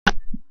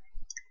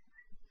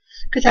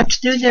Good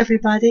afternoon,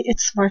 everybody.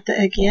 It's Martha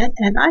again,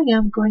 and I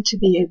am going to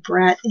be a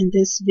brat in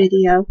this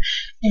video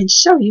and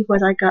show you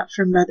what I got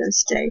for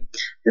Mother's Day.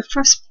 The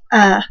first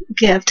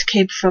gift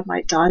came from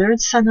my daughter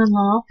and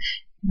son-in-law,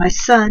 my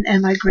son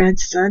and my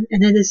grandson,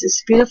 and it is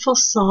this beautiful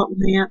salt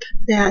lamp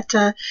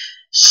that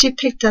she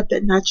picked up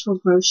at Natural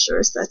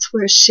Grocers. That's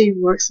where she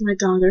works, my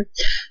daughter.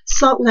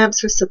 Salt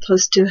lamps are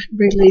supposed to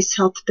release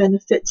health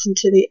benefits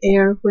into the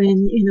air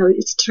when,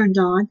 it's turned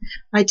on.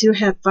 I do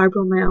have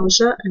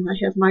fibromyalgia, and I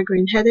have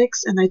migraine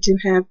headaches, and I do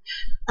have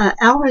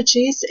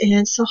allergies,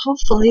 and so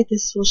hopefully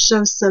this will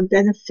show some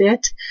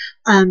benefit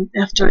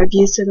after I've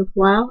used it a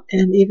while,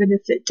 and even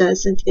if it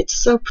doesn't,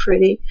 it's so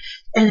pretty,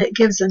 and it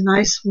gives a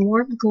nice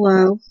warm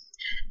glow.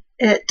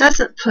 It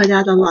doesn't put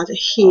out a lot of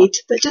heat,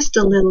 but just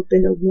a little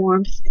bit of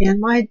warmth, and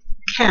my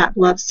cat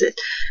loves it.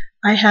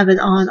 I have it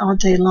on all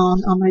day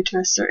long on my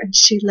dresser, and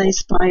she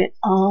lays by it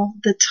all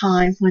the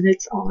time when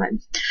it's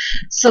on.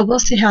 So we'll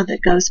see how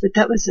that goes, but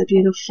that was a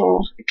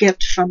beautiful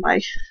gift from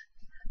my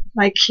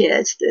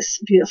kids,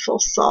 this beautiful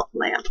salt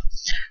lamp.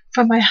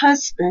 From my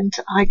husband,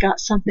 I got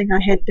something I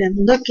had been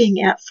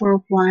looking at for a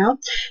while.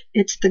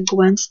 It's the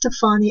Gwen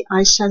Stefani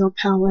eyeshadow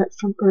palette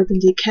from Urban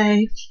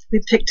Decay.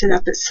 We picked it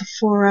up at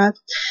Sephora.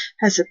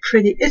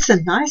 It's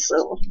a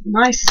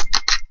nice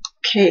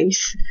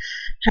case.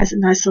 Has a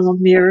nice little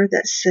mirror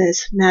that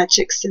says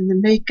Magic's in the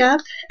makeup.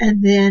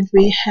 And then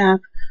we have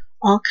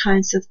all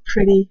kinds of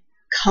pretty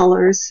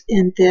colors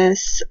in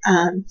this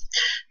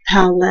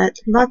palette,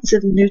 lots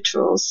of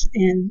neutrals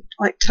and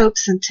like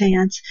taupes and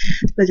tans,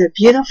 but a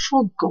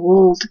beautiful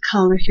gold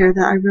color here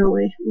that I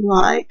really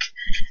like,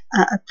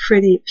 a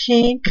pretty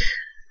pink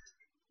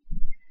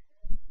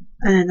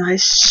and a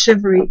nice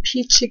shimmery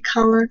peachy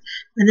color,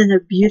 and then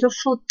a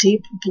beautiful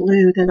deep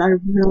blue that I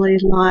really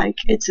like.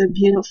 It's a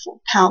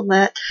beautiful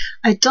palette.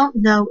 I don't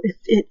know if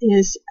it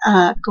is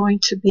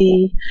going to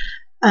be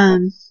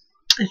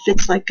if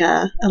it's like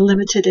a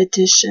limited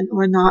edition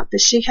or not, but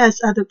she has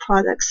other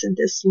products in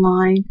this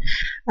line.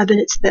 But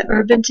it's the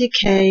Urban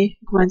Decay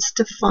Gwen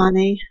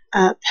Stefani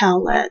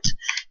palette,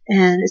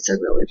 and it's a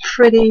really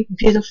pretty,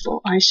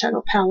 beautiful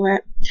eyeshadow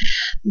palette.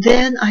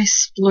 Then I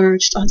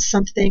splurged on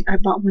something. I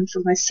bought one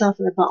for myself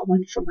and I bought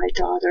one for my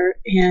daughter,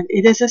 and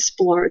it is a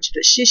splurge,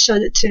 but she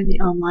showed it to me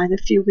online a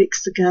few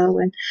weeks ago,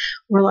 and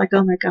we're like,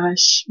 oh my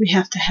gosh, we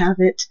have to have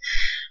it.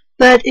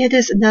 But it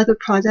is another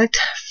product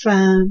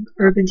from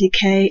Urban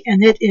Decay,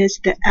 and it is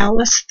the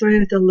Alice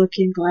Through the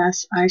Looking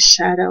Glass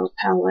eyeshadow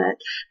palette.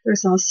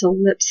 There's also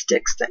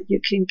lipsticks that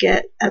you can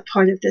get a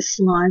part of this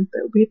line,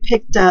 but we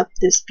picked up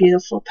this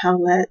beautiful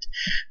palette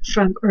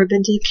from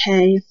Urban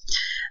Decay.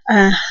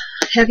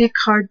 Heavy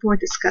cardboard.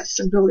 It's got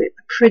some really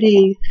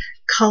pretty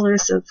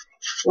colors of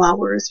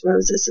flowers,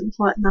 roses, and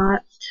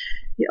whatnot.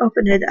 You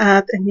open it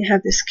up and you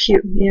have this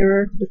cute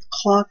mirror with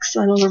clocks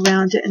all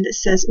around it, and it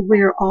says,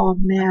 "We're all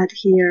mad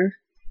here."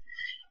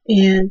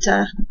 And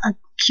a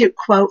cute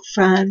quote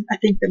from, I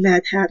think, the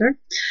Mad Hatter.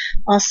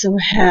 Also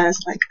has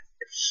like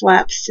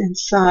flaps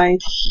inside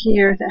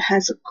here that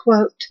has a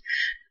quote.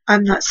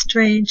 "I'm not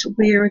strange,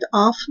 weird,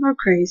 off, nor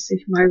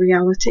crazy. My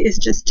reality is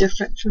just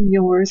different from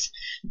yours."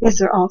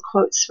 These are all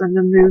quotes from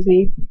the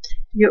movie.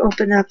 You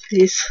open up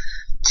these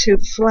two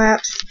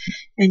flaps,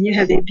 and you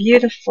have a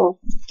beautiful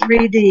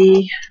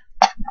 3D,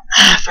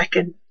 if I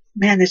can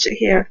manage it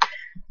here,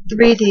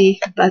 3D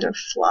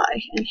butterfly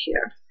in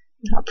here.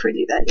 How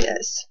pretty that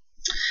is.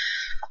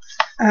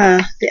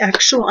 The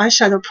actual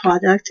eyeshadow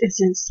product is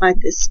inside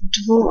this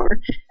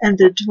drawer, and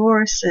the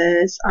drawer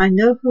says, "I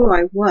know who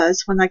I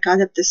was when I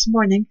got up this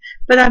morning,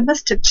 but I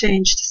must have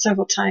changed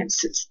several times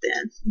since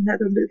then."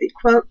 Another movie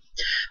quote.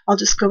 I'll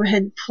just go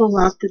ahead and pull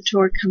out the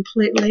drawer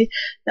completely.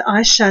 The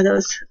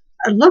eyeshadows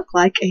look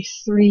like a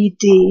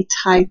 3D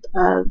type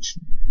of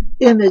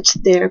image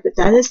there, but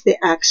that is the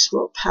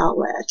actual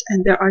palette,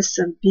 and there are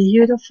some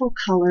beautiful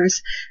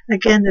colors.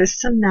 Again,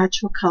 there's some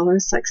natural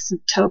colors like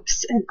some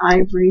taupes and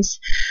ivories,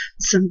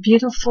 some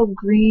beautiful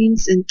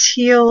greens and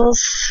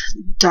teals,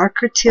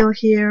 darker teal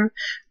here,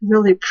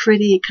 really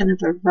pretty kind of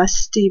a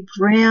rusty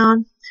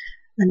brown,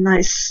 a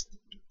nice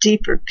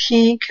deeper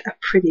pink, a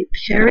pretty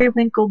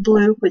periwinkle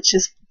blue, which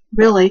is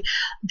really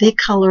the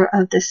color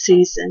of the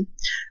season.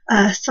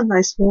 Some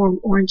nice warm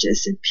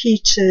oranges and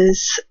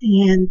peaches,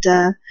 and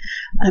a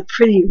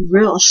pretty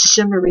real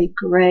shimmery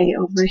gray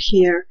over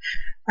here.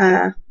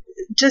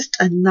 Just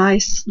a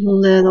nice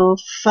little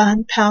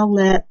fun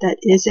palette that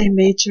is a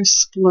major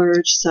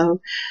splurge.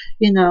 So,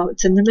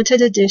 it's a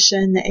limited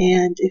edition,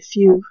 and if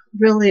you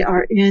really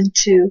are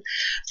into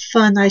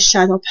fun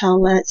eyeshadow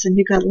palettes and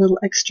you got a little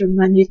extra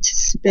money to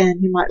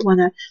spend, you might want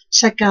to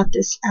check out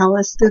this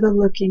Alice Through the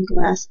Looking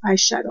Glass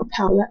eyeshadow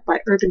palette by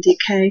Urban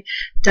Decay.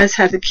 It does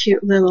have a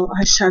cute little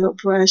eyeshadow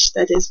brush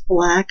that is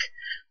black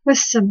with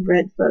some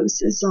red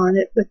roses on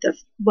it, but the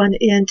one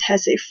end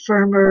has a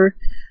firmer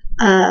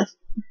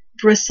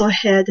bristle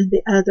head, and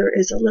the other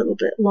is a little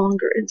bit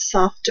longer and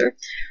softer.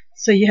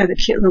 So you have a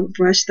cute little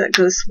brush that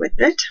goes with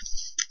it,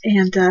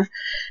 and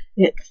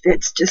it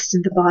fits just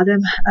in the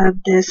bottom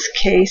of this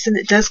case, and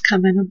it does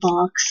come in a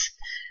box.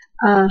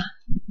 uh,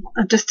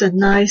 just a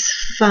nice,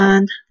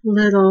 fun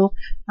little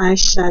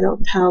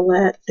eyeshadow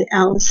palette, the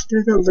Alice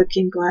Through the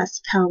Looking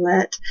Glass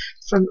palette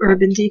from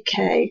Urban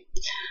Decay.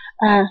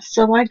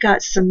 So I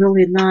got some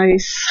really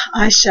nice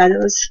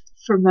eyeshadows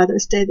for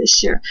Mother's Day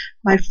this year.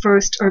 My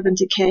first Urban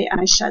Decay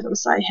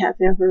eyeshadows I have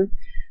ever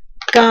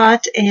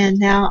got, and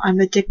now I'm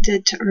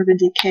addicted to Urban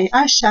Decay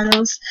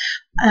eyeshadows.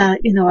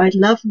 I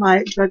love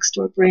my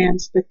drugstore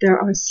brands, but there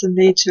are some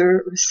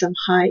major or some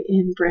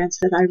high-end brands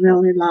that I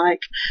really like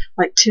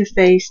Too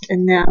Faced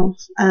and now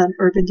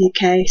Urban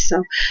Decay,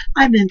 so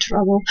I'm in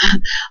trouble.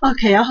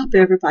 Okay, I hope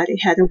everybody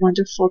had a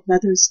wonderful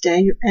Mother's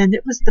Day, and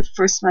it was the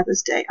first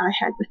Mother's Day I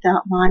had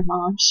without my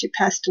mom. She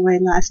passed away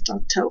last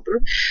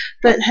October,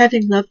 but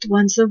having loved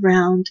ones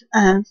around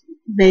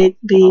made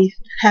me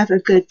have a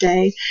good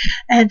day,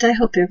 and I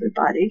hope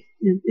everybody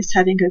is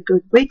having a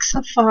good week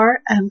so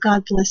far.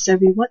 God bless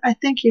everyone. I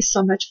thank you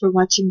so much for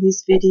watching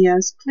these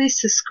videos.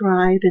 Please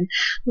subscribe and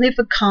leave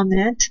a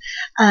comment.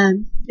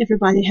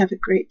 Everybody have a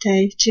great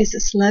day.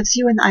 Jesus loves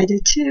you, and I do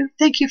too.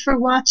 Thank you for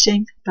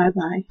watching.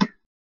 Bye-bye.